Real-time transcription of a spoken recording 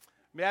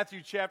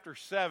Matthew chapter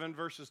 7,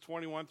 verses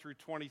 21 through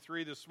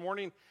 23. This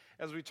morning,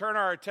 as we turn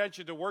our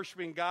attention to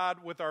worshiping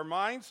God with our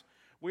minds,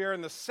 we are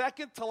in the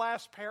second to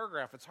last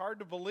paragraph. It's hard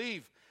to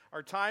believe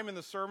our time in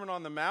the Sermon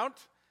on the Mount,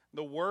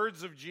 the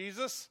words of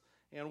Jesus,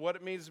 and what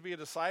it means to be a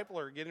disciple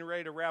are getting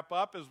ready to wrap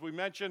up. As we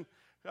mentioned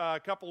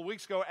a couple of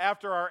weeks ago,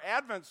 after our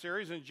Advent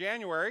series in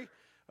January,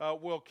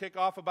 we'll kick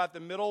off about the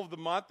middle of the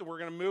month, and we're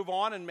going to move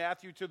on in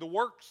Matthew to the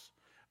works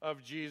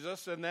of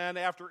Jesus. And then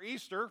after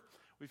Easter,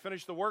 we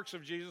finish the works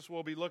of Jesus.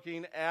 We'll be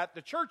looking at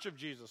the church of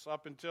Jesus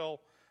up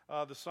until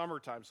the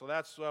summertime. So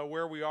that's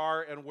where we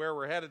are and where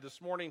we're headed. This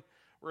morning,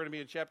 we're going to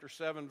be in chapter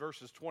 7,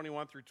 verses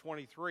 21 through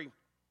 23.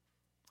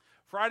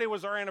 Friday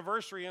was our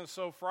anniversary, and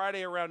so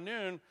Friday around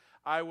noon,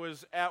 I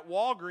was at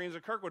Walgreens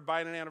at Kirkwood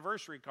buying an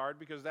anniversary card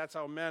because that's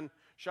how men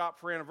shop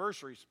for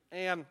anniversaries.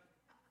 And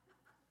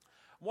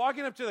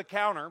walking up to the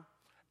counter,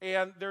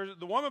 and there's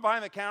the woman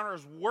behind the counter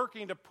is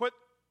working to put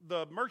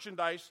the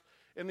merchandise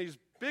in these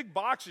big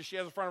boxes she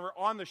has in front of her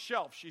on the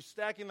shelf. She's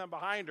stacking them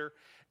behind her,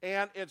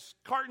 and it's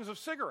cartons of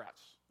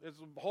cigarettes. It's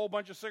a whole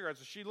bunch of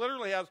cigarettes. She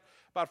literally has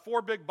about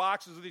 4 big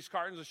boxes of these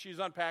cartons, and she's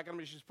unpacking them,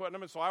 and she's putting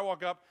them in. So I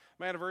walk up,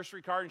 my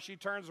anniversary card, and she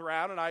turns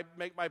around, and I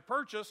make my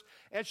purchase,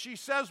 and she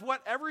says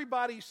what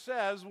everybody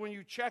says when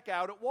you check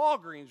out at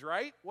Walgreens,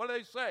 right? What do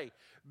they say?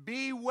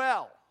 Be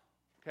well,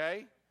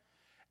 okay?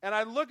 And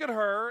I look at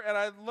her, and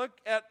I look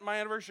at my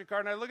anniversary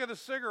card, and I look at the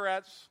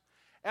cigarettes,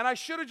 and I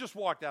should have just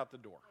walked out the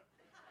door.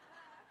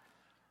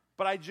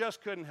 But I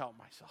just couldn't help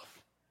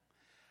myself.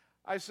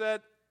 I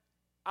said,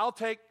 I'll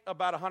take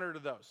about 100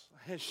 of those.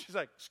 And she's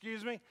like,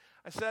 excuse me?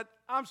 I said,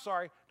 I'm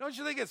sorry. Don't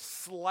you think it's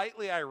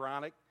slightly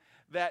ironic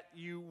that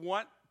you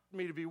want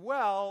me to be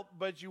well,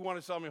 but you want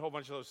to sell me a whole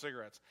bunch of those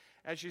cigarettes?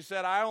 And she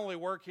said, I only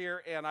work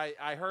here, and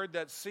I heard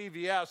that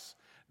CVS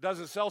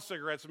doesn't sell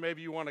cigarettes, so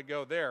maybe you want to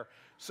go there.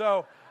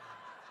 So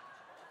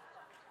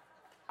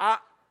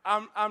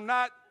I'm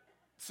not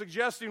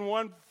suggesting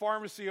one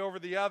pharmacy over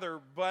the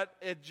other, but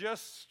it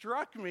just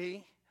struck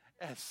me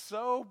as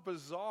so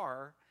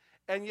bizarre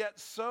and yet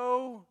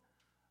so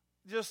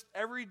just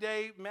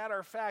everyday matter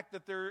of fact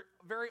that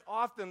very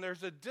often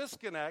there's a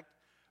disconnect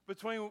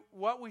between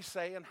what we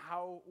say and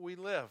how we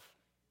live.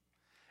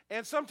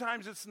 And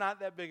sometimes it's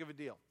not that big of a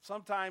deal.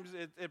 Sometimes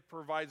it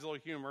provides a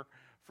little humor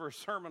for a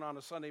sermon on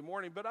a Sunday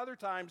morning, but other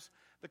times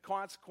the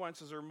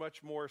consequences are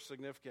much more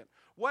significant.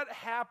 What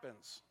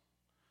happens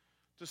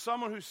to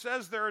someone who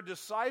says they're a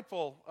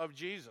disciple of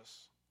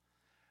Jesus,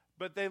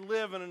 but they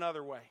live in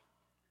another way?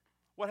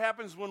 What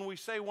happens when we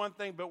say one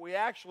thing, but we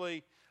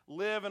actually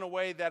live in a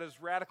way that is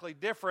radically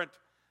different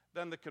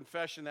than the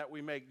confession that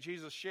we make?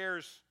 Jesus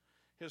shares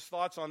his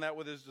thoughts on that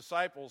with his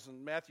disciples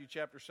in Matthew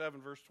chapter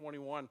 7, verse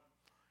 21.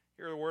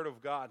 Hear the word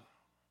of God.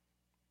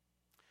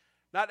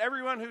 Not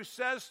everyone who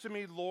says to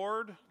me,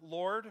 Lord,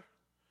 Lord,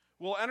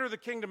 will enter the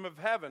kingdom of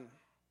heaven,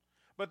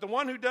 but the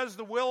one who does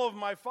the will of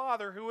my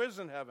Father who is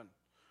in heaven.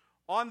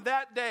 On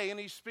that day, and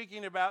he's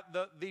speaking about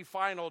the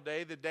final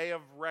day, the day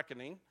of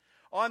reckoning,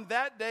 on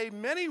that day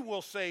many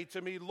will say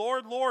to me,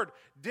 Lord, Lord,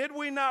 did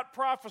we not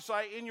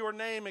prophesy in your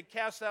name and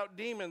cast out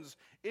demons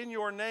in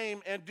your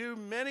name and do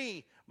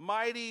many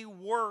mighty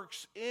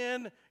works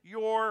in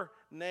your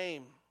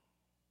name?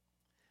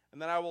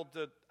 And then I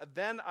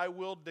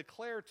will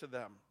declare to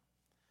them,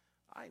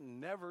 I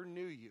never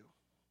knew you.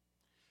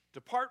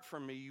 Depart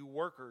from me, you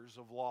workers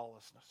of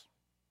lawlessness.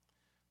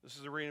 This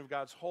is the reading of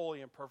God's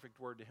holy and perfect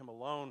word. To him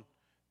alone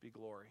be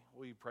glory.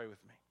 Will you pray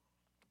with me?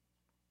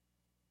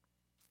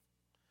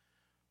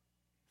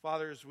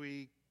 Father, as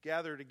we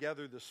gather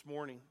together this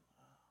morning,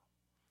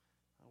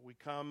 we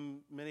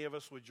come, many of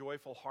us, with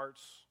joyful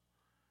hearts,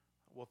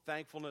 with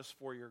thankfulness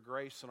for your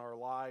grace in our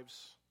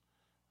lives.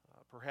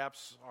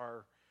 Perhaps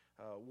our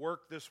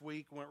work this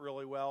week went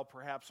really well.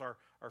 Perhaps our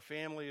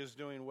family is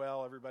doing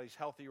well. Everybody's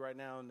healthy right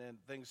now, and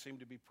things seem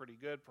to be pretty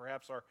good.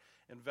 Perhaps our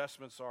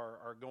investments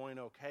are going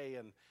okay,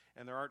 and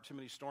there aren't too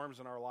many storms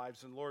in our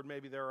lives. And Lord,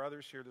 maybe there are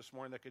others here this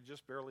morning that could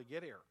just barely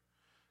get here,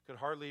 could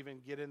hardly even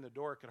get in the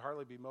door, could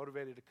hardly be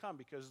motivated to come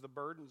because the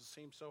burdens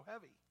seem so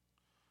heavy,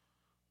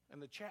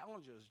 and the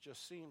challenges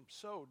just seem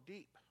so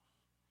deep.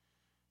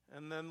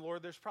 And then,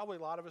 Lord, there's probably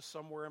a lot of us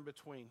somewhere in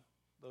between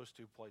those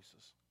two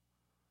places.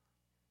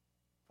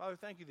 Father,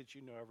 thank you that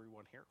you know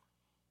everyone here.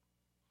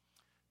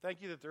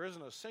 Thank you that there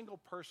isn't a single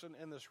person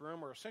in this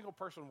room or a single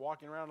person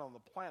walking around on the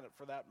planet,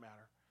 for that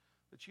matter,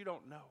 that you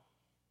don't know.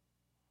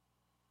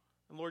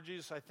 And Lord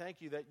Jesus, I thank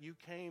you that you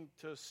came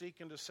to seek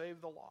and to save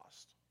the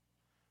lost.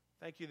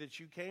 Thank you that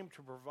you came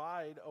to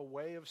provide a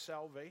way of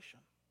salvation.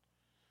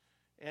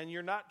 And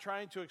you're not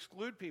trying to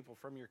exclude people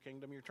from your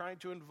kingdom. You're trying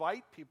to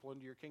invite people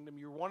into your kingdom.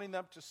 You're wanting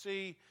them to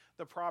see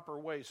the proper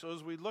way. So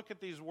as we look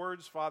at these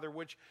words, Father,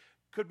 which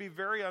could be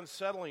very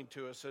unsettling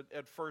to us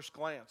at first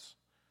glance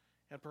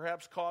and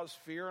perhaps cause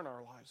fear in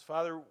our lives,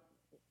 Father,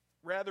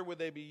 rather would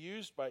they be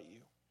used by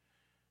you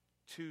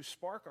to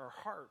spark our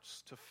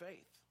hearts to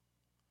faith,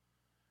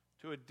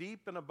 to a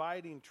deep and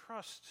abiding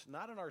trust,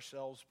 not in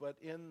ourselves, but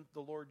in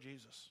the Lord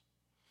Jesus.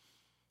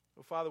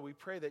 Oh, Father, we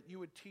pray that you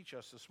would teach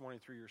us this morning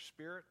through your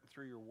Spirit and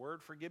through your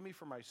word. Forgive me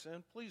for my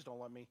sin. Please don't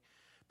let me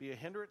be a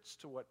hindrance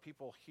to what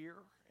people hear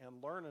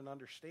and learn and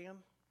understand.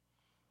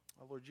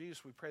 Lord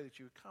Jesus, we pray that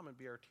you would come and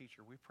be our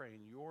teacher. We pray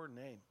in your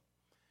name.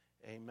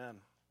 Amen.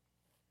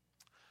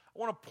 I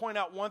want to point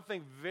out one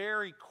thing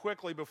very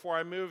quickly before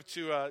I move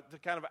to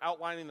kind of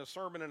outlining the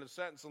sermon in a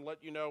sentence and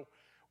let you know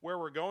where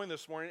we're going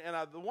this morning. And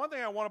the one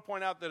thing I want to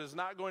point out that is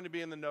not going to be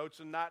in the notes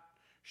and not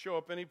show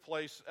up any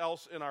place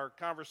else in our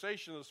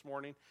conversation this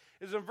morning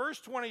is in verse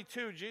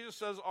 22, Jesus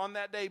says, on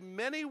that day,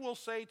 many will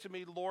say to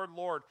me, Lord,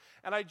 Lord.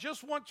 And I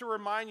just want to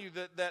remind you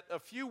that a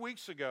few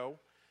weeks ago,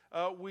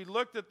 we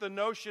looked at the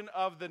notion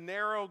of the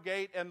narrow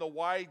gate and the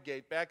wide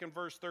gate back in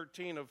verse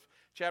 13 of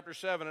chapter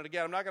 7. And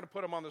again, I'm not going to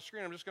put them on the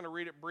screen. I'm just going to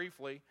read it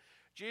briefly.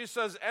 Jesus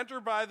says,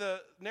 enter by the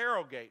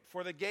narrow gate,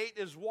 for the gate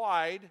is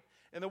wide,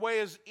 and the way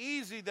is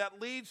easy that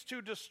leads to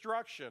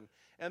destruction.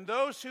 And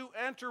those who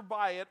enter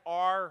by it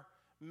are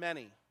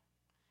many.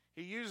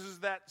 He uses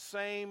that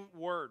same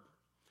word.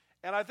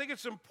 And I think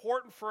it's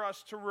important for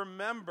us to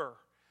remember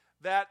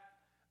that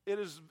it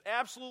is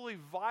absolutely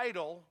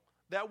vital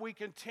that we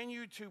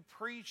continue to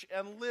preach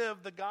and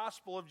live the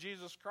gospel of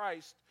Jesus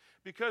Christ,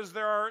 because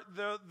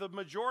the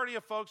majority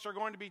of folks are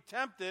going to be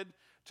tempted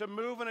to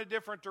move in a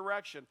different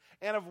direction.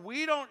 And if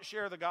we don't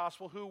share the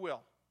gospel, who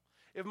will?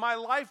 If my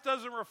life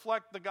doesn't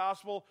reflect the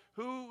gospel,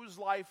 whose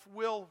life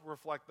will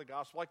reflect the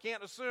gospel? I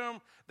can't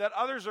assume that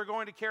others are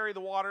going to carry the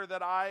water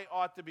that I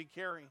ought to be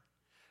carrying.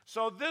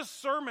 So this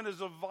sermon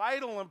is of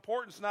vital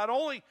importance, not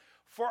only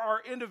for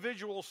our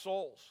individual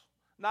souls,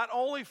 not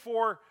only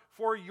for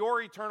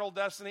your eternal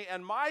destiny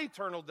and my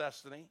eternal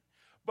destiny,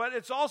 but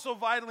it's also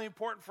vitally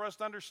important for us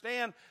to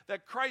understand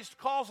that Christ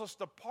calls us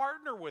to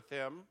partner with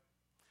him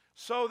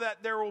so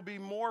that there will be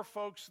more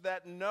folks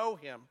that know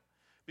him,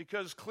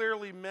 because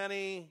clearly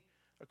many,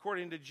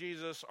 according to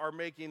Jesus, are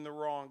making the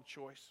wrong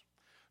choice.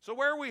 So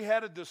where are we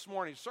headed this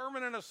morning?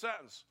 Sermon in a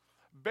sentence.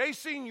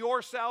 Basing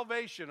your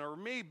salvation, or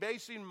me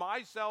basing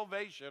my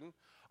salvation,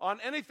 on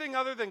anything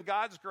other than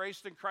God's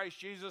grace in Christ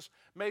Jesus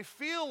may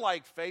feel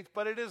like faith,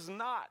 but it is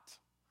not.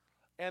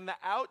 And the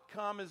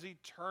outcome is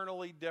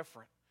eternally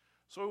different.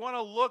 So we want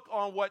to look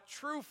on what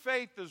true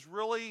faith is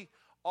really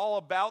all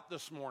about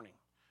this morning.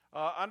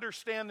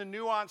 Understand the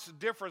nuanced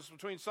difference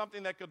between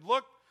something that could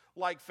look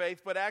like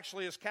faith but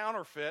actually is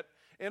counterfeit,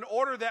 in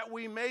order that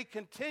we may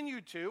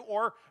continue to,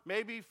 or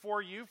maybe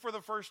for you for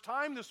the first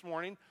time this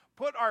morning,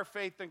 put our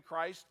faith in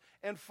Christ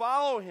and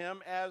follow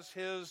him as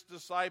his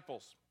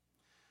disciples.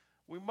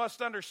 We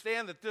must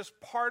understand that this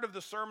part of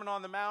the Sermon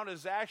on the Mount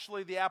is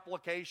actually the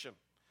application.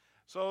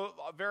 So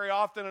very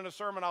often in a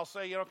sermon I'll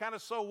say, kind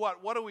of, so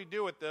what? What do we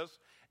do with this?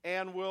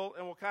 And we'll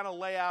kind of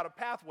lay out a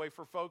pathway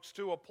for folks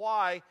to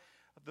apply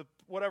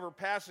whatever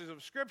passage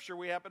of Scripture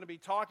we happen to be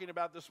talking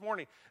about this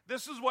morning.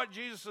 This is what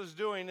Jesus is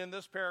doing in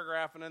this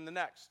paragraph and in the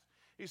next.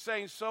 He's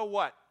saying, so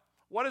what?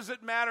 What does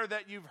it matter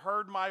that you've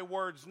heard my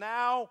words?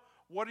 Now,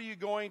 what are you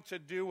going to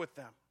do with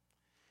them?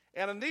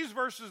 And in these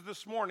verses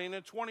this morning,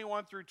 in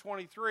 21 through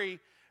 23,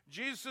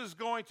 Jesus is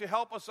going to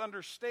help us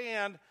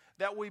understand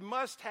that we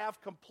must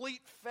have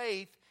complete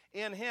faith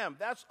in him.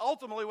 That's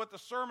ultimately what the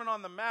Sermon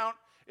on the Mount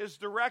is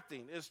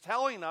directing, is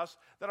telling us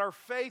that our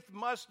faith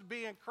must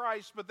be in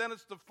Christ, but then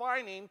it's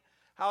defining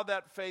how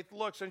that faith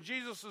looks. And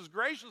Jesus is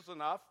gracious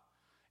enough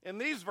in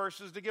these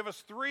verses to give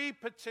us three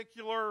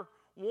particular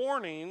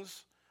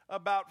warnings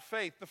about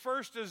faith. The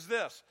first is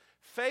this: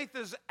 faith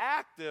is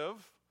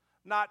active,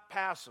 not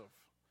passive.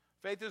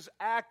 Faith is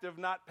active,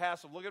 not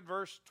passive. Look at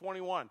verse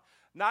 21.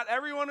 Not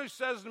everyone who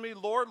says to me,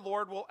 Lord,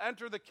 Lord, will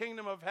enter the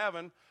kingdom of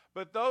heaven,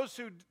 but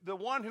the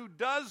one who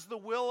does the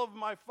will of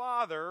my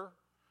Father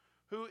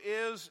who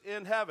is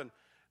in heaven.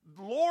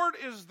 Lord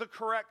is the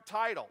correct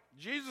title.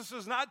 Jesus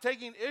is not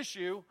taking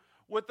issue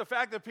with the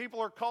fact that people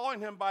are calling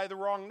him by the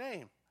wrong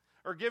name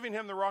or giving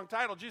him the wrong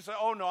title. Jesus said,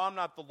 oh, no, I'm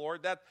not the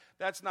Lord.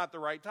 That's not the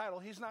right title.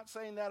 He's not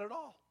saying that at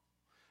all.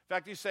 In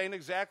fact, he's saying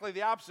exactly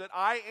the opposite.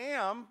 I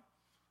am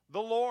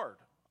the Lord.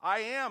 I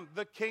am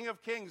the King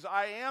of Kings.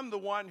 I am the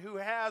one who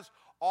has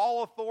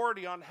all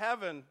authority on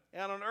heaven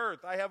and on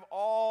earth. I have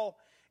all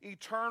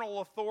eternal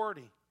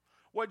authority.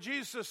 What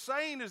Jesus is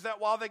saying is that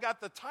while they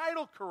got the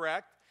title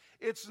correct,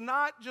 it's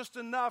not just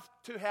enough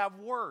to have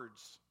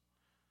words.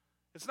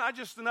 It's not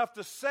just enough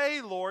to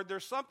say, Lord.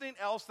 There's something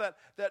else that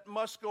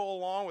must go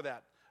along with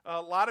that.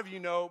 A lot of you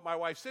know my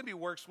wife Cindy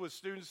works with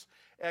students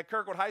at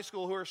Kirkwood High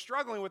School who are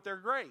struggling with their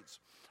grades.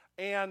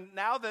 And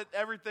now that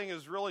everything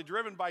is really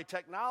driven by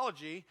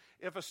technology,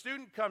 if a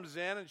student comes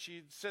in and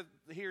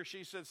he or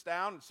she sits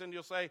down, and Cindy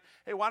will say,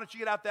 hey, why don't you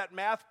get out that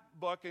math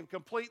book and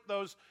complete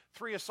those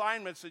 3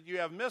 assignments that you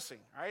have missing,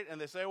 right? And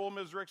they say, well,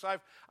 Ms. Ricks,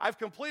 I've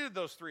completed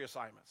those 3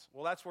 assignments.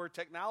 Well, that's where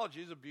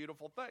technology is a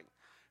beautiful thing.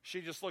 She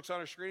just looks on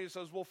her screen and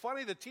says, well,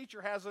 funny, the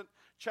teacher hasn't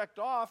checked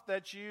off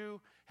that you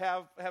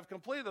have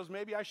completed those.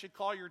 Maybe I should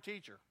call your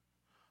teacher.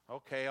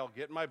 Okay, I'll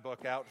get my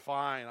book out.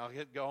 Fine, I'll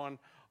get going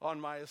on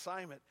my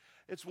assignment.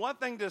 It's one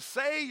thing to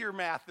say your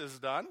math is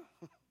done.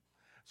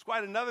 It's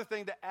quite another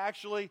thing to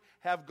actually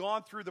have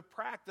gone through the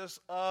practice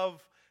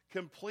of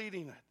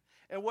completing it.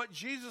 And what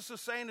Jesus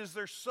is saying is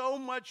there's so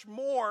much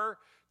more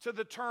to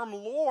the term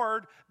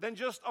Lord than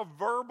just a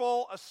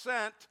verbal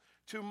assent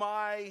to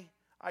my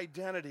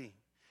identity.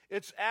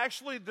 It's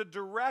actually the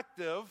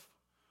directive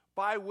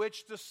by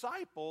which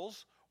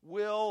disciples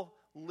will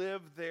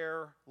live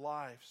their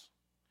lives.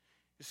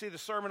 You see, the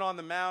Sermon on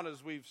the Mount,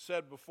 as we've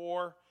said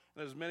before,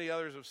 and as many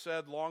others have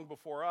said long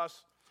before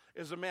us,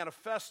 is a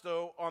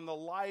manifesto on the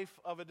life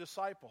of a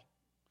disciple.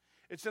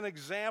 It's an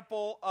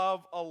example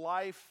of a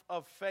life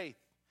of faith.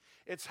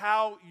 It's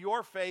how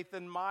your faith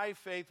and my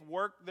faith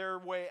work their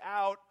way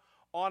out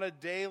on a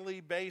daily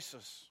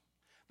basis.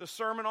 The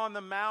Sermon on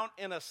the Mount,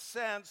 in a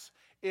sense,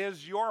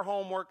 is your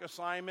homework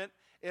assignment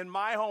and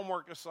my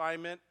homework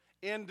assignment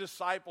in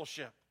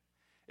discipleship.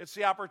 It's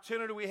the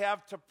opportunity we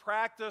have to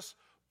practice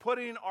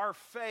putting our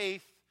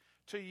faith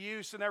to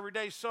use in every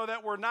day so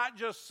that we're not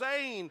just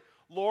saying,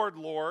 Lord,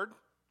 Lord,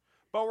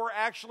 but we're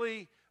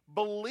actually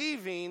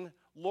believing,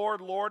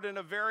 Lord, Lord, in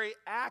a very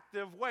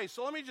active way.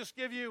 So let me just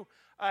give you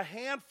a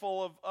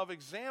handful of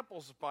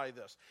examples by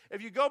this.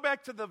 If you go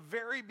back to the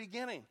very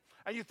beginning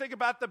and you think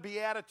about the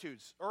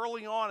Beatitudes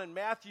early on in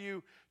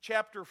Matthew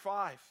chapter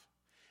 5,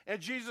 and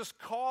Jesus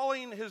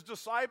calling his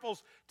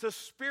disciples to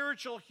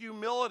spiritual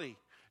humility.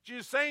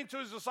 Jesus saying to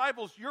his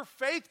disciples, your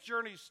faith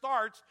journey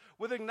starts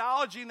with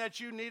acknowledging that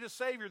you need a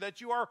Savior, that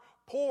you are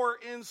poor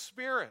in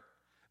spirit,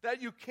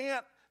 that you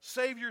can't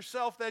save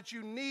yourself, that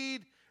you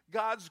need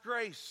God's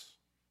grace.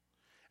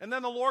 And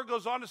then the Lord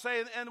goes on to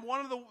say, and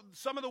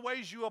some of the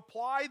ways you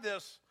apply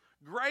this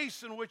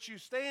grace in which you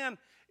stand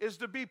is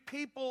to be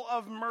people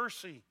of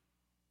mercy,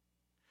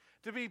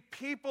 to be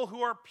people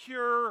who are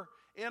pure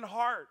in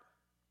heart,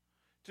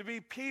 to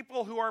be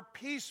people who are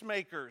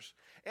peacemakers.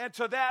 And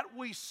to that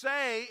we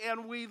say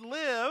and we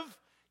live,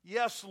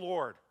 yes,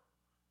 Lord.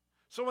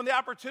 So when the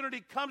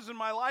opportunity comes in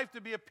my life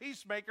to be a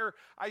peacemaker,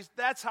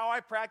 that's how I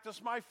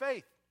practice my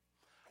faith.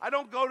 I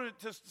don't go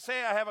to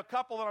say I have a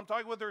couple that I'm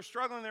talking with that are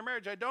struggling in their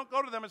marriage. I don't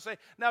go to them and say,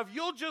 now if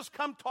you'll just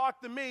come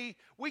talk to me,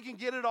 we can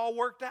get it all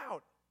worked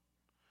out.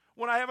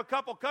 When I have a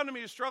couple come to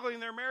me who's struggling in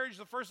their marriage,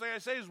 the first thing I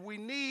say is we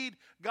need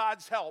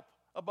God's help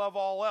above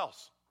all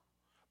else.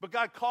 But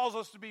God calls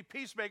us to be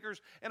peacemakers,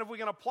 and if we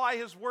can apply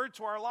his word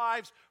to our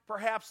lives,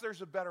 perhaps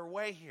there's a better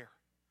way here.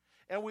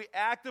 And we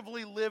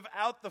actively live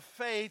out the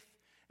faith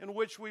in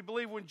which we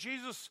believe. When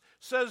Jesus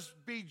says,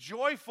 be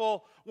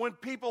joyful when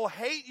people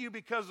hate you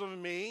because of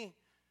me,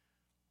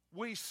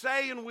 we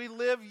say and we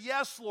live,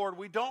 yes, Lord.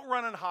 We don't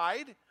run and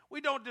hide.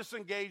 We don't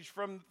disengage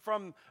from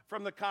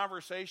the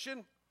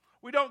conversation.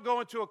 We don't go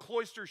into a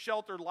cloistered,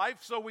 sheltered life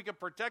so we can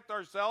protect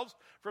ourselves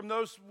from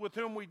those with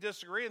whom we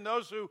disagree and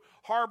those who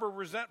harbor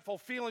resentful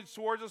feelings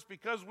towards us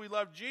because we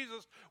love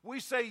Jesus.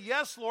 We say,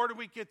 yes, Lord, and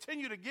we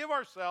continue to give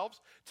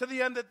ourselves to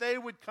the end that they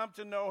would come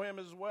to know him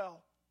as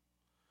well.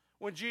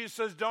 When Jesus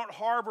says, don't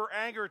harbor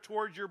anger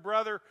towards your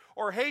brother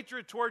or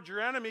hatred towards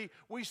your enemy,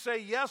 we say,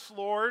 yes,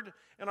 Lord,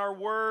 in our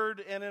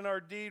word and in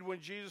our deed.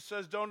 When Jesus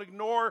says, don't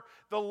ignore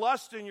the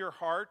lust in your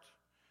heart,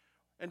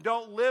 and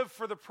don't live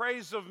for the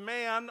praise of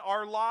man,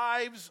 our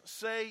lives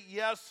say,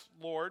 yes,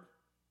 Lord.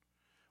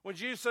 When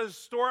Jesus says,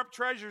 store up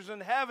treasures in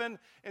heaven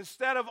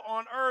instead of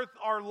on earth,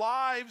 our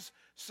lives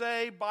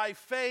say, by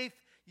faith,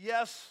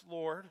 yes,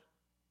 Lord.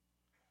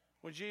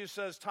 When Jesus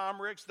says,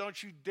 Tom Ricks,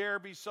 don't you dare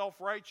be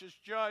self-righteous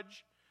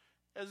judge,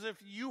 as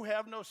if you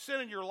have no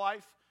sin in your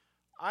life,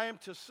 I am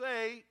to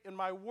say in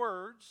my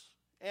words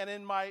and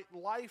in my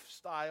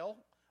lifestyle,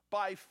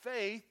 by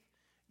faith,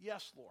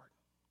 yes, Lord.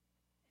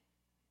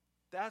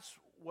 That's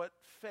what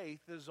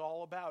faith is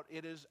all about.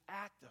 It is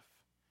active.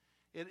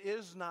 It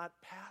is not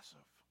passive.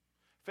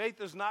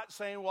 Faith is not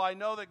saying, well, I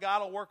know that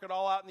God will work it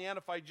all out in the end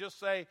if I just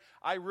say,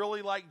 I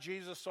really like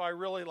Jesus, so I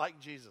really like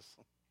Jesus.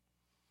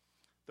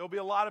 There'll be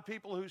a lot of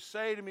people who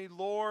say to me,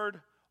 Lord,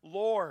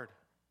 Lord,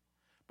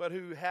 but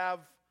who have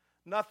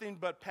nothing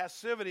but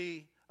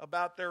passivity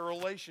about their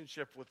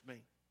relationship with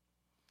me.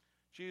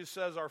 Jesus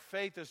says our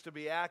faith is to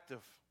be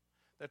active,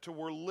 that to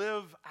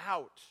live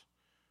out,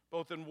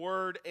 both in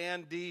word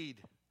and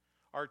deed,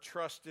 our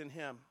trust in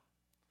him.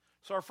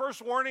 So our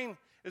first warning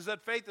is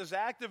that faith is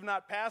active,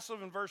 not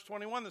passive, in verse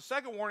 21. The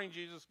second warning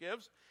Jesus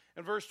gives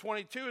in verse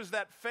 22 is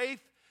that faith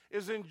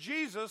is in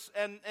Jesus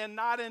and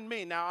not in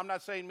me. Now, I'm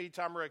not saying me,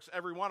 Tom Ricks.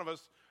 Every one of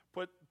us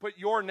put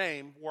your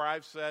name where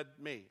I've said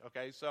me,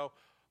 okay? So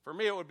for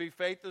me, it would be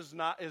faith is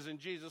in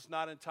Jesus,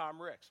 not in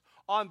Tom Ricks.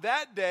 On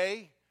that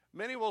day,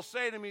 many will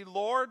say to me,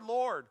 Lord,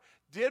 Lord,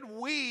 did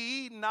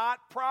we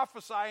not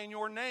prophesy in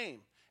your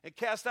name and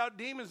cast out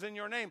demons in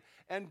your name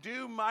and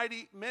do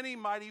many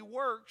mighty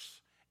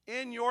works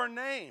in your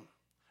name?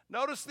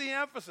 Notice the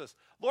emphasis.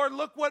 Lord,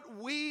 look what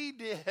we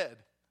did.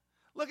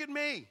 Look at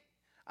me.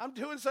 I'm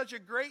doing such a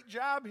great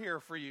job here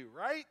for you,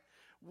 right?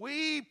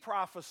 We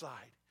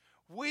prophesied.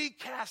 We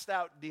cast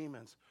out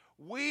demons.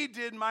 We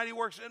did mighty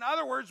works. In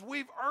other words,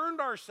 we've earned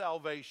our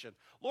salvation.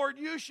 Lord,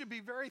 you should be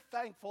very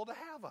thankful to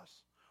have us.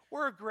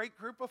 We're a great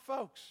group of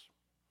folks.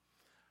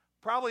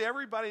 Probably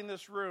everybody in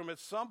this room at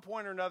some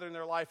point or another in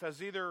their life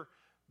has either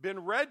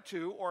been read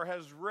to or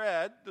has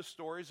read the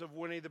stories of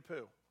Winnie the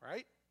Pooh,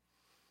 right?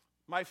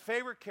 My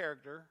favorite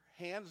character,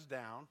 hands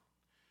down,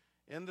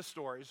 in the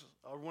stories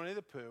of Winnie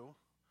the Pooh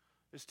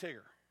is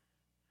Tigger.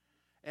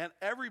 And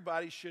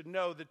everybody should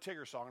know the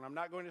Tigger song. And I'm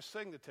not going to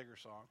sing the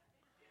Tigger song,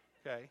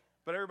 okay?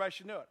 But everybody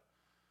should know it.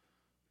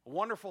 A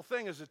wonderful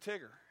thing is a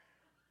Tigger.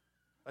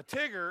 A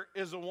Tigger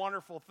is a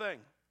wonderful thing.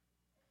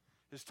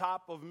 His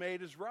top of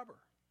made is rubber.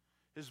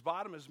 His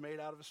bottom is made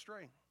out of a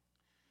string.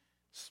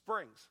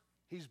 Springs.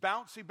 He's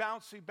bouncy,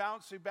 bouncy,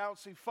 bouncy,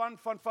 bouncy, fun,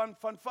 fun, fun,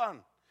 fun, fun.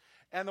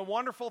 And the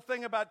wonderful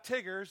thing about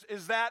Tiggers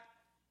is that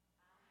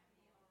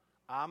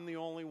I'm the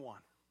only one.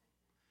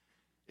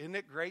 Isn't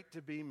it great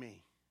to be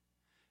me?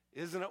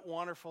 Isn't it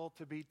wonderful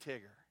to be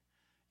Tigger?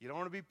 You don't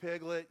want to be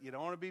Piglet. You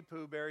don't want to be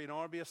Pooh Bear. You don't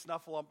want to be a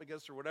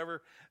Snuffleupagus or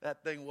whatever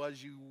that thing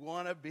was. You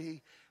want to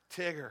be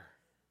Tigger.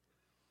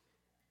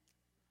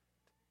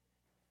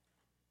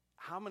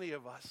 How many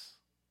of us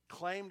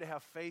claim to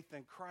have faith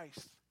in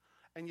Christ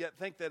and yet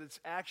think that it's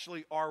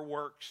actually our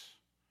works,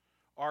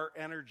 our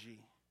energy,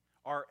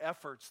 our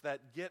efforts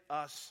that get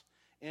us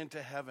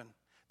into heaven,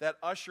 that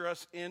usher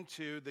us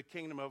into the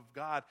kingdom of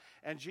God?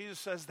 And Jesus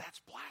says that's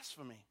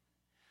blasphemy.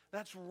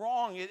 That's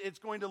wrong. It's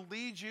going to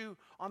lead you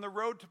on the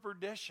road to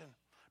perdition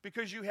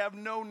because you have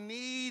no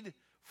need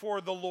for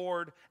the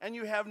Lord and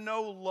you have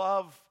no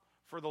love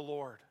for the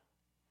Lord.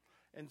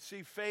 And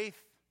see, faith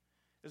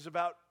is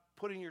about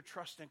putting your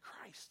trust in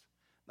Christ,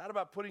 not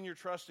about putting your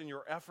trust in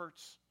your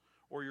efforts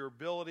or your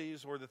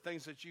abilities or the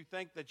things that you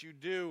think that you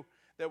do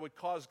that would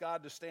cause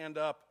God to stand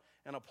up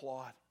and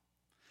applaud.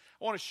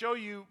 I want to show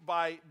you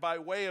by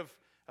way of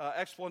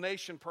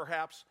explanation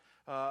perhaps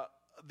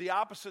the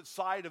opposite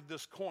side of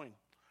this coin.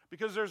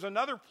 Because there's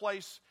another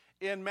place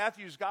in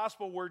Matthew's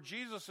gospel where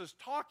Jesus is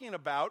talking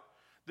about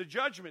the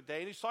judgment day.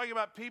 And he's talking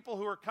about people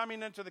who are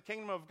coming into the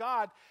kingdom of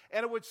God.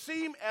 And it would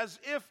seem as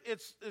if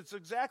it's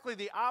exactly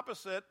the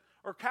opposite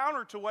or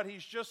counter to what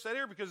he's just said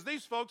here. Because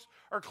these folks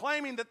are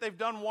claiming that they've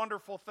done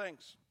wonderful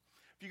things.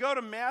 If you go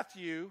to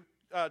Matthew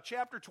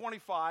chapter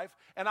 25,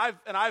 and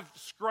I've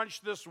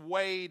scrunched this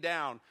way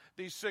down.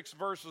 These 6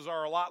 verses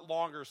are a lot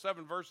longer.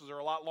 7 verses are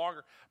a lot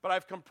longer. But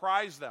I've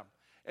comprised them.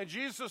 And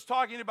Jesus is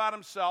talking about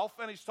himself,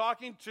 and he's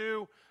talking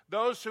to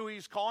those who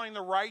he's calling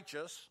the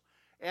righteous,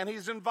 and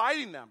he's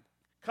inviting them.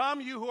 Come,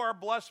 you who are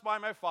blessed by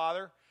my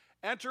Father,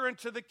 enter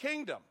into the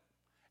kingdom.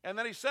 And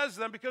then he says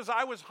to them, because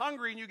I was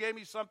hungry and you gave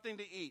me something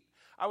to eat.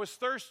 I was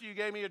thirsty, you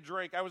gave me a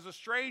drink. I was a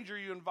stranger,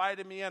 you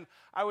invited me in.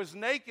 I was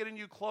naked and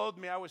you clothed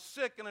me. I was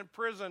sick and in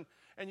prison,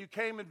 and you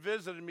came and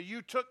visited me.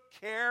 You took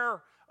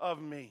care of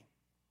me.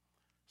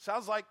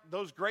 Sounds like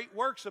those great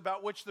works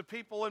about which the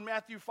people in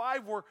Matthew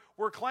 5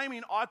 were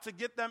claiming ought to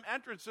get them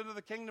entrance into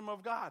the kingdom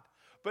of God.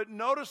 But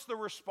notice the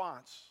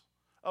response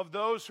of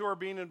those who are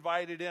being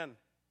invited in.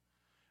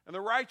 And the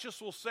righteous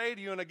will say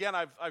to you, and again,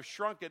 I've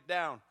shrunk it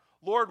down,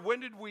 Lord, when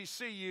did we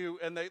see you?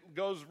 And it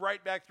goes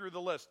right back through the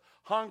list.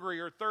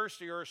 Hungry or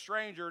thirsty or a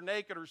stranger or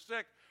naked or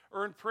sick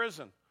or in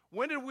prison.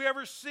 When did we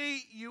ever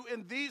see you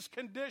in these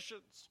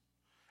conditions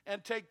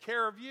and take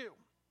care of you?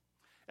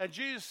 And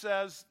Jesus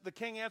says, the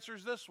king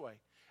answers this way.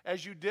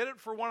 As you did it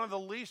for one of the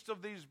least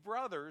of these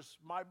brothers,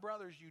 my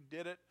brothers, you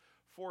did it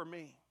for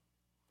me.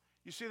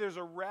 You see, there's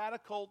a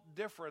radical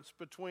difference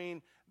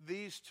between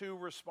these two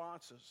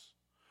responses.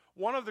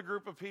 One of the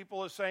group of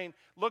people is saying,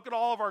 look at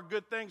all of our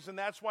good things, and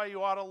that's why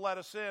you ought to let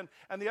us in.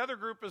 And the other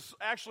group is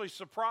actually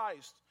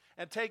surprised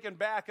and taken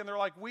back, and they're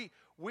like,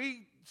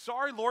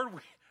 sorry, Lord,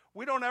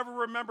 we don't ever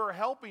remember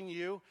helping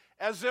you,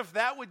 as if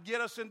that would get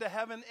us into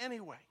heaven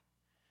anyway.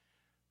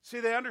 See,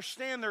 they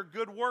understand their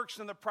good works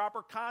in the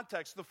proper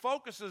context. The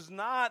focus is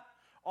not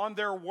on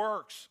their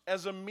works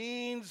as a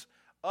means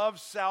of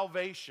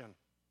salvation.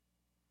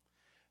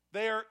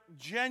 They are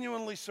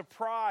genuinely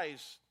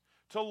surprised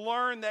to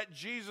learn that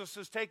Jesus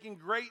is taking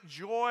great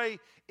joy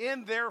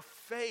in their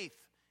faith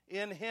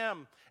in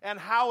him and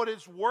how it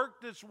has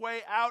worked its way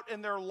out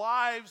in their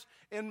lives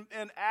in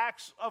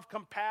acts of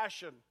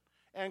compassion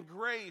and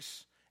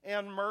grace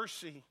and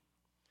mercy.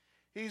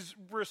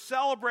 We're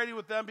celebrating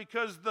with them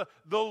because the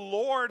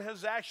Lord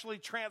has actually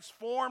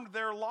transformed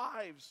their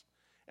lives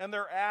and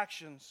their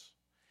actions.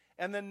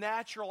 And the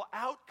natural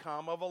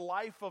outcome of a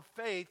life of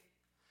faith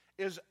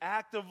is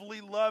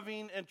actively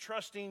loving and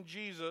trusting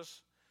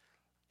Jesus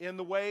in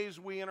the ways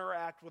we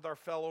interact with our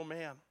fellow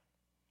man,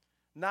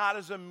 not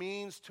as a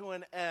means to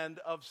an end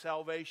of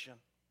salvation.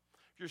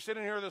 If you're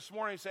sitting here this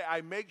morning and say,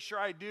 I make sure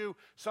I do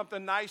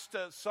something nice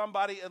to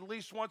somebody at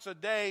least once a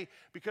day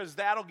because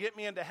that'll get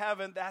me into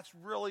heaven, that's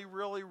really,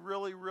 really,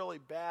 really, really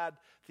bad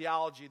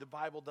theology. The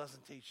Bible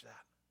doesn't teach that.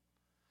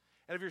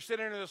 And if you're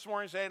sitting here this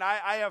morning saying,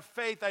 I have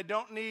faith, I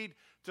don't need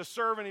to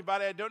serve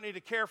anybody, I don't need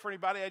to care for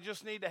anybody, I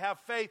just need to have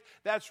faith,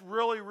 that's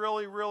really,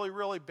 really, really,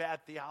 really bad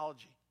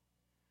theology.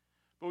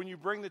 But when you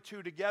bring the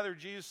two together,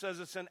 Jesus says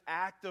it's an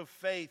act of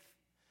faith.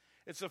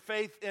 It's a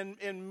faith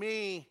in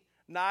me,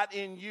 not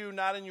in you,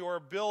 not in your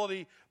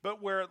ability,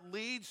 but where it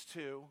leads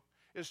to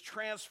is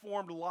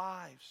transformed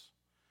lives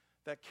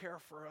that care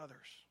for others.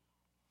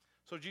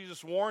 So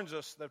Jesus warns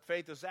us that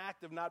faith is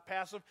active, not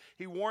passive.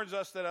 He warns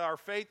us that our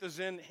faith is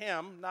in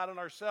him, not in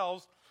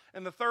ourselves.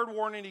 And the third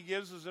warning he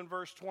gives is in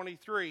verse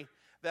 23,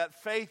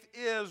 that faith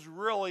is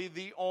really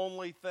the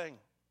only thing.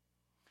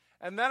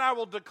 And then I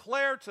will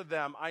declare to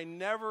them, I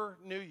never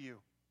knew you.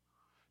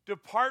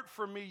 Depart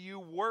from me, you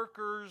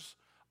workers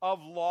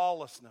of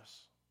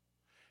lawlessness.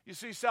 You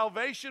see,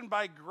 salvation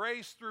by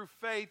grace through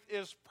faith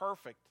is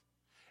perfect.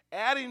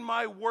 Adding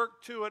my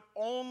work to it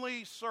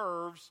only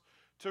serves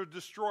to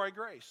destroy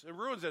grace. It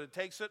ruins it. It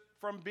takes it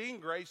from being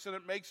grace and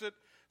it makes it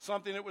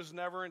something it was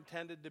never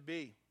intended to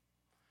be.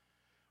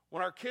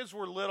 When our kids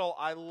were little,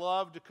 I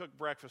loved to cook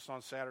breakfast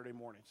on Saturday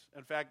mornings.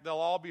 In fact, they'll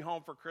all be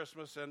home for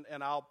Christmas,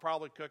 and I'll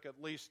probably cook at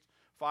least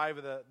 5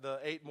 of the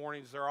 8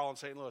 mornings. They're all in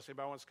St. Louis.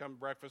 Anybody wants to come to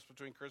breakfast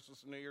between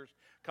Christmas and New Year's?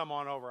 Come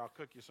on over. I'll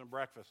cook you some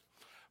breakfast.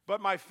 But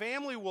my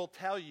family will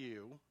tell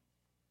you,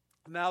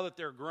 now that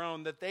they're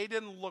grown, that they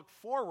didn't look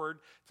forward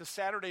to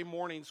Saturday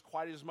mornings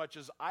quite as much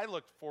as I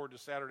looked forward to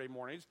Saturday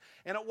mornings.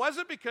 And it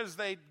wasn't because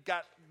they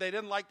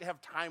didn't like to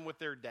have time with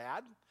their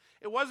dad.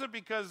 It wasn't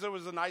because it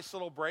was a nice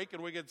little break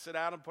and we could sit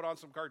down and put on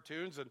some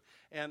cartoons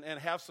and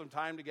have some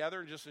time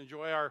together and just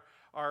enjoy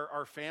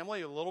our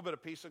family, a little bit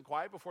of peace and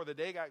quiet before the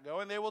day got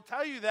going. They will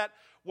tell you that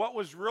what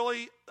was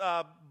really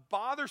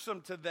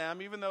bothersome to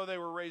them, even though they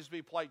were raised to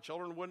be polite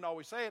children, wouldn't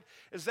always say it,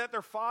 is that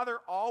their father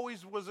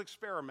always was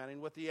experimenting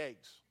with the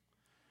eggs.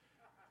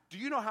 Do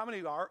you know how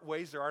many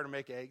ways there are to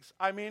make eggs?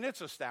 I mean,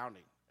 it's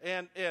astounding.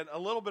 And a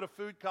little bit of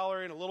food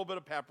coloring, a little bit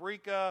of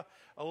paprika,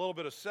 a little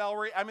bit of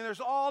celery. I mean,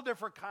 there's all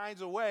different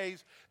kinds of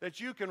ways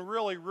that you can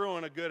really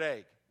ruin a good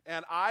egg.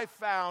 And I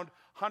found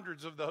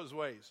hundreds of those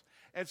ways.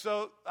 And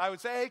so I would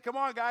say, hey, come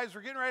on, guys,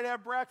 we're getting ready to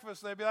have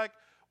breakfast. And they'd be like,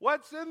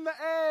 what's in the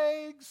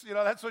eggs? You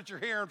know, that's what you're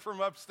hearing from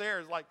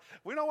upstairs. Like,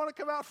 we don't want to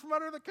come out from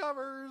under the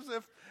covers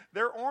if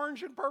they're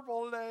orange and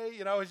purple today.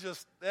 You know, it's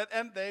just,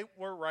 and they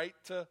were right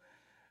to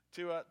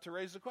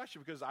raise the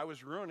question because I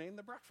was ruining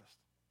the breakfast.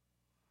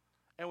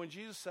 And when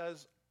Jesus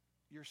says,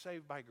 you're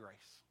saved by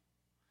grace,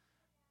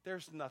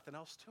 there's nothing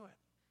else to it.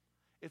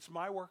 It's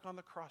my work on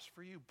the cross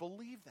for you.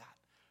 Believe that.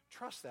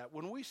 Trust that.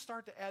 When we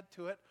start to add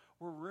to it,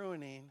 we're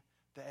ruining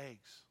the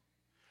eggs.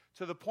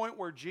 To the point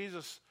where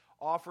Jesus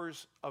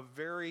offers a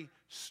very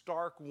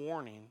stark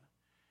warning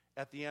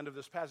at the end of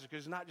this passage,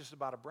 because it's not just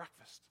about a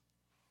breakfast.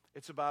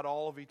 It's about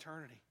all of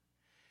eternity.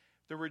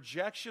 The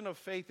rejection of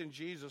faith in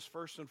Jesus,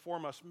 first and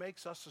foremost,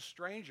 makes us a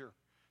stranger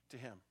to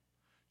him.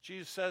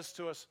 Jesus says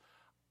to us,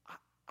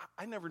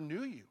 I never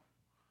knew you.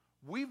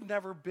 We've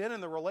never been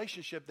in the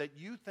relationship that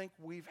you think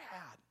we've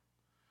had.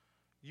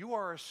 You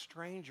are a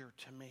stranger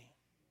to me.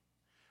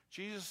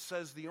 Jesus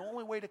says the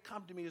only way to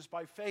come to me is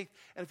by faith.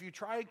 And if you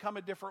try and come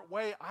a different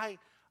way,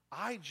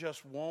 I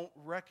just won't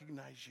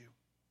recognize you.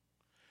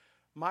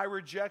 My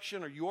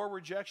rejection or your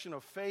rejection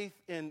of faith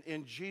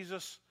in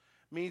Jesus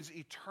means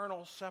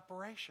eternal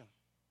separation.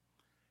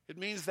 It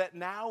means that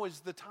now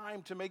is the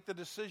time to make the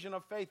decision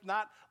of faith,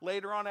 not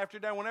later on after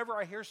death. Whenever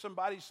I hear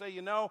somebody say,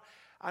 you know,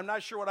 I'm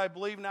not sure what I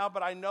believe now,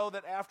 but I know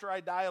that after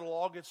I die, it'll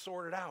all get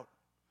sorted out.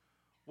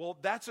 Well,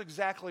 that's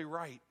exactly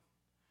right.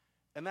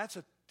 And that's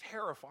a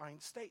terrifying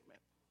statement.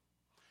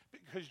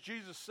 Because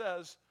Jesus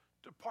says,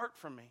 depart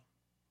from me.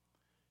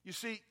 You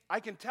see, I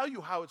can tell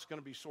you how it's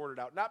going to be sorted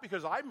out. Not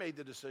because I made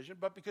the decision,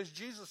 but because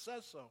Jesus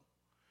says so.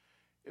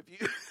 If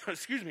you,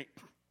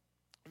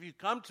 if you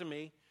come to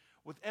me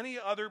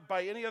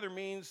by any other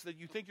means that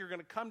you think you're going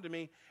to come to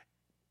me,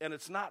 and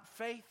it's not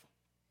faith,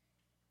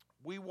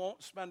 we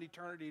won't spend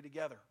eternity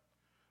together.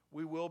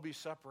 We will be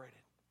separated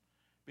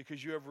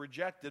because you have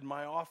rejected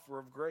my offer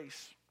of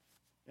grace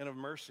and of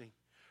mercy.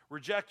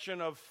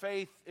 Rejection of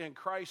faith in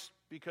Christ,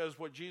 because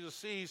what Jesus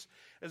sees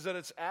is that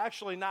it's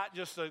actually not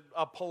just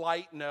a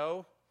polite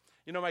no.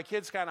 You know, my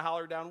kids kind of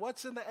hollered down,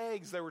 what's in the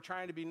eggs? They were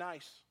trying to be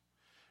nice.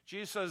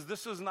 Jesus says,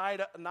 this is not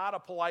a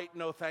polite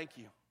no thank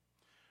you.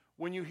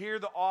 When you hear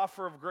the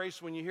offer of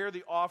grace, when you hear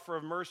the offer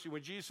of mercy,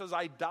 when Jesus says,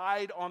 I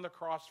died on the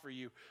cross for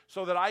you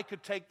so that I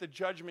could take the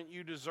judgment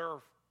you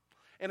deserve.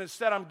 And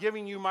instead, I'm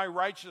giving you my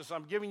righteousness.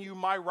 I'm giving you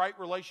my right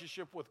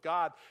relationship with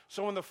God.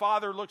 So when the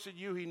Father looks at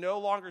you, he no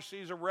longer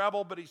sees a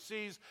rebel, but he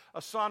sees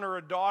a son or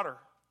a daughter.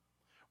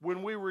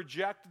 When we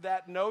reject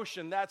that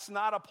notion, that's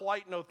not a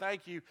polite no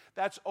thank you.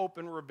 That's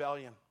open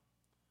rebellion.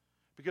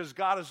 Because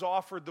God has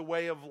offered the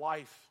way of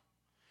life.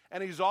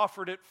 And he's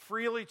offered it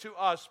freely to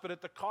us, but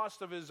at the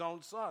cost of his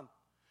own son.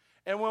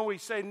 And when we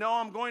say, no,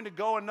 I'm going to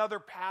go another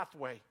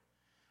pathway,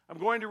 I'm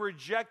going to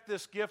reject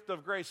this gift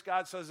of grace,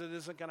 God says it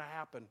isn't going to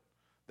happen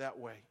that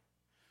way.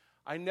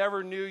 I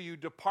never knew you.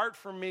 Depart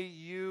from me,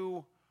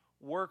 you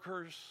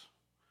workers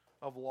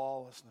of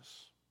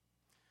lawlessness.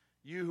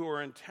 You who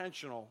are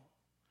intentional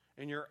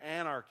in your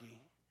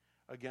anarchy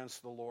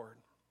against the Lord.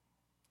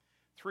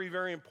 3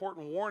 very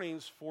important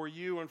warnings for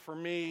you and for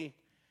me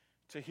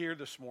to hear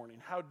this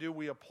morning. How do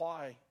we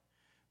apply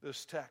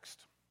this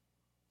text?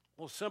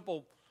 Well,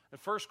 simple. The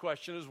first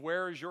question is,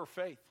 where is your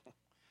faith?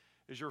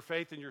 Is your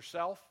faith in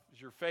yourself? Is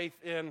your faith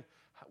in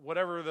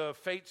whatever the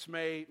fates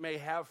may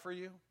have for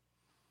you?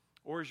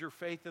 Or is your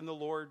faith in the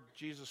Lord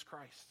Jesus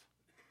Christ?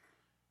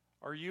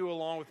 Are you,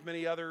 along with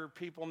many other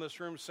people in this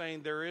room,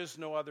 saying there is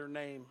no other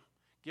name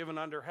given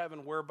under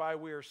heaven whereby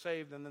we are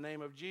saved in the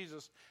name of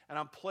Jesus, and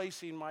I'm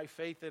placing my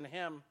faith in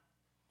him?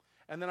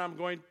 And then I'm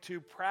going to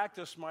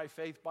practice my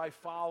faith by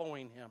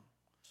following him.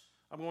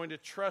 I'm going to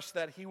trust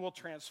that he will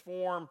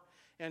transform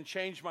and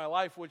change my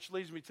life, which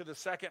leads me to the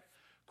second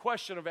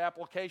question of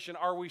application.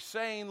 Are we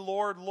saying,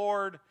 Lord,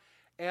 Lord,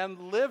 and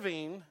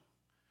living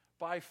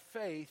by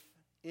faith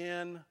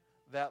in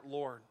that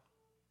Lord?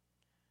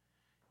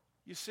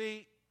 You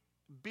see,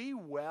 be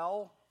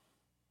well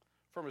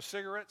from a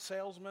cigarette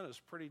salesman is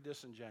pretty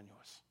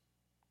disingenuous.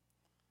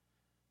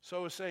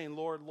 So is saying,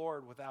 Lord,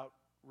 Lord, without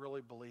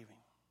really believing.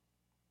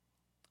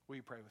 Will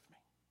you pray with me?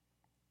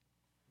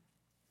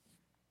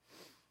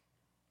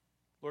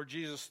 Lord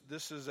Jesus,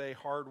 this is a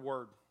hard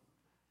word.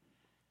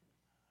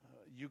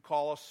 You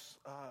call us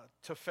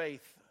to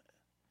faith,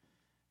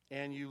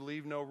 and you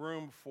leave no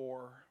room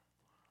for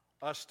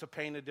us to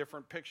paint a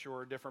different picture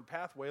or a different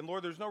pathway. And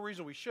Lord, there's no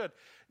reason we should.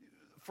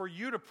 For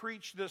you to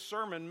preach this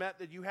sermon meant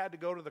that you had to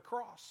go to the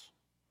cross.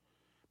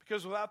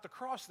 Because without the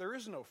cross, there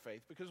is no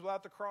faith. Because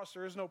without the cross,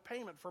 there is no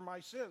payment for my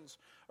sins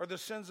or the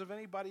sins of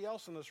anybody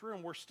else in this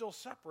room. We're still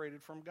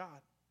separated from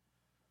God.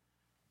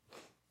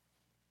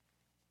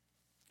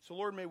 So,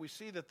 Lord, may we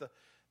see that the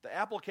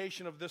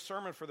application of this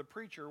sermon for the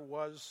preacher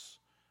was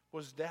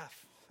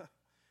death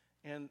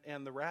and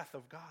the wrath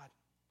of God,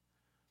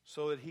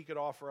 so that he could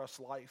offer us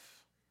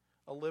life,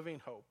 a living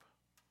hope.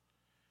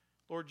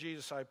 Lord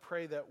Jesus, I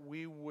pray that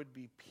we would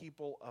be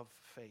people of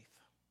faith,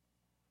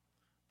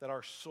 that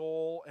our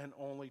sole and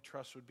only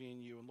trust would be in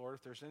you. And Lord,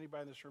 if there's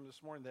anybody in this room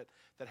this morning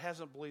that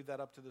hasn't believed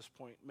that up to this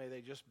point, may they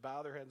just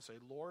bow their head and say,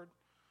 Lord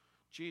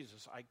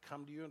Jesus, I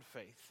come to you in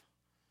faith,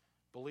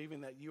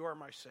 believing that you are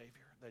my Savior,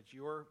 that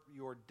your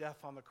death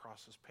on the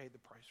cross has paid the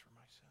price for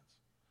my sins.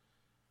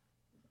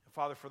 And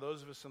Father, for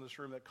those of us in this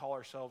room that call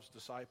ourselves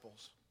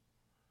disciples,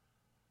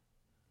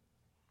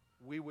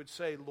 we would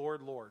say,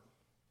 Lord, Lord.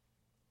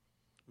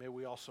 May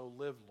we also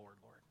live, Lord,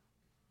 Lord,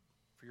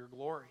 for your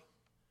glory,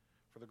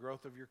 for the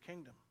growth of your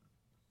kingdom,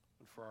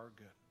 and for our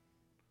good.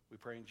 We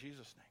pray in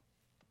Jesus'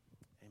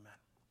 name.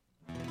 Amen.